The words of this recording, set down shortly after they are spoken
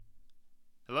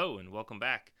Hello and welcome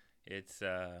back. It's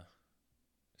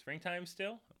springtime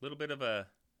still. A little bit of a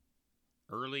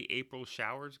early April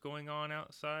showers going on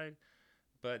outside,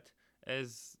 but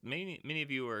as many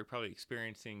of you are probably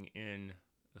experiencing in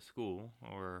a school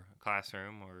or a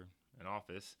classroom or an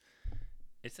office,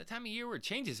 it's that time of year where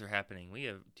changes are happening. We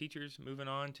have teachers moving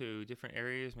on to different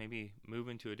areas, maybe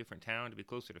moving to a different town to be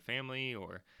closer to family,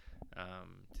 or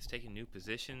just taking new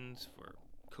positions for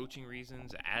coaching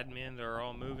reasons. Admin are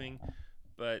all moving.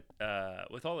 But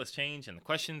with all this change and the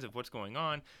questions of what's going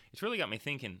on, it's really got me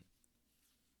thinking.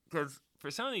 Because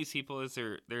for some of these people, as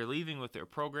they're leaving with their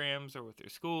programs or with their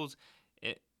schools,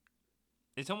 it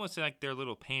it's almost like they're a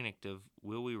little panicked of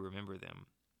will we remember them,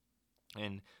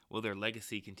 and will their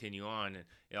legacy continue on,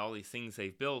 and all these things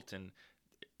they've built, and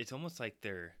it's almost like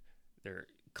they're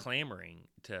clamoring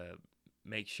to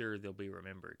make sure they'll be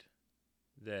remembered,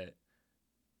 that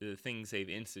the things they've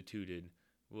instituted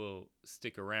will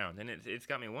stick around. And it's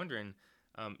got me wondering,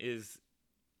 is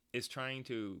trying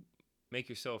to make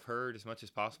yourself heard as much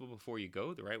as possible before you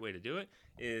go the right way to do it?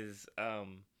 Is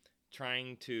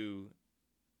trying to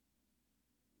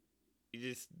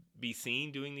just be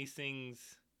seen doing these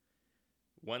things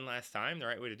one last time the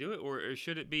right way to do it? Or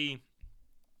should it be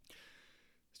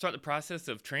start the process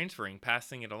of transferring,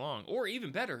 passing it along? Or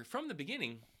even better, from the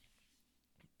beginning,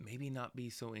 maybe not be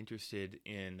so interested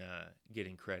in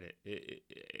getting credit.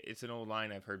 It's an old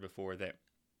line I've heard before that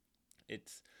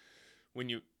it's when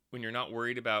you're not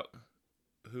worried about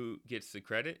who gets the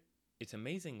credit, it's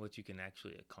amazing what you can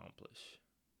actually accomplish.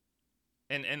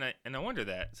 And I wonder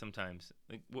that sometimes,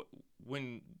 like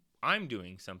when I'm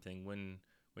doing something, when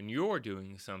you're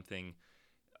doing something,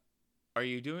 are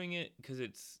you doing it because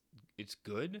it's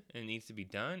good and needs to be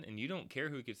done, and you don't care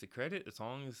who gets the credit as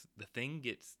long as the thing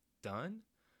gets done?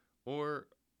 Or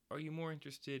are you more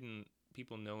interested in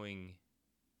people knowing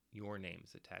your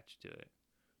name's attached to it?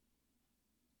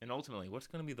 And ultimately, what's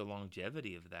going to be the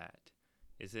longevity of that?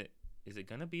 Is it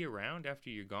going to be around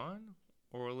after you're gone,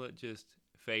 or will it just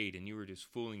fade and you were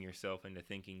just fooling yourself into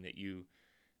thinking that you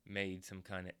made some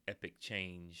kind of epic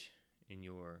change in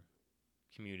your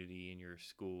community, in your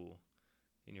school,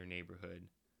 in your neighborhood?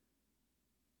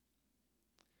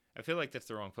 I feel like that's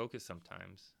the wrong focus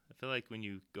sometimes. I feel like when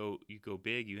you go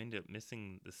big, you end up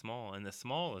missing the small, and the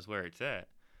small is where it's at.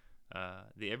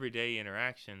 The everyday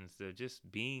interactions, the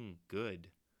just being good,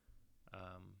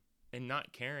 and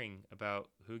not caring about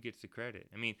who gets the credit.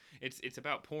 I mean, it's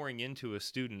about pouring into a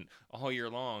student all year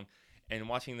long and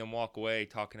watching them walk away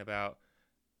talking about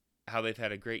how they've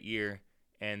had a great year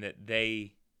and that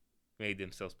they made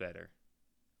themselves better.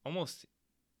 Almost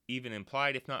even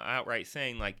implied, if not outright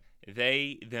saying, like,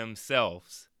 they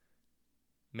themselves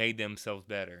made themselves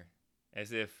better,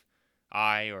 as if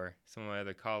I or some of my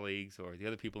other colleagues or the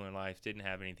other people in their life didn't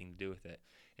have anything to do with it.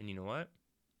 And you know what?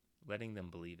 Letting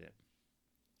them believe it,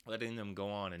 letting them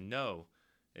go on and know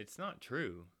it's not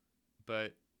true.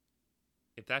 But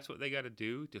if that's what they got to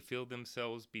do to feel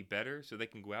themselves be better so they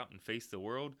can go out and face the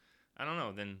world, I don't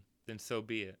know, then so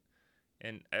be it.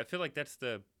 And I feel like that's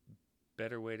the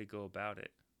better way to go about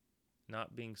it.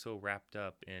 Not being so wrapped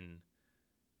up in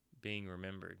being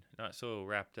remembered, not so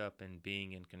wrapped up in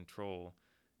being in control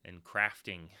and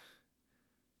crafting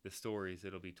the stories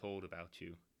that'll be told about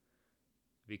you.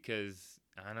 Because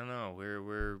I don't know,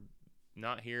 we're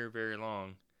not here very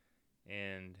long,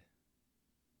 and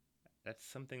that's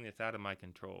something that's out of my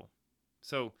control.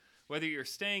 So whether you're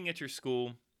staying at your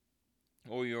school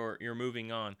or you're moving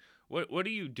on, what are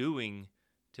you doing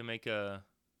to make a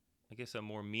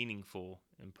more meaningful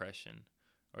impression?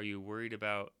 Are you worried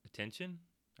about attention?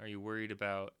 Are you worried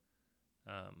about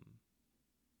um,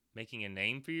 making a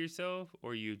name for yourself?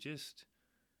 Or are you just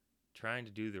trying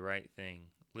to do the right thing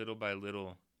little by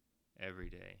little every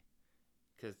day?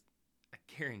 Because I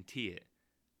guarantee it,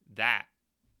 that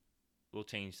will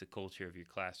change the culture of your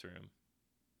classroom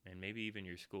and maybe even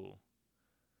your school.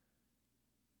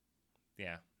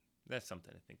 Yeah, that's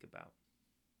something to think about.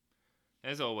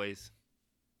 As always,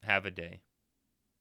 have a day.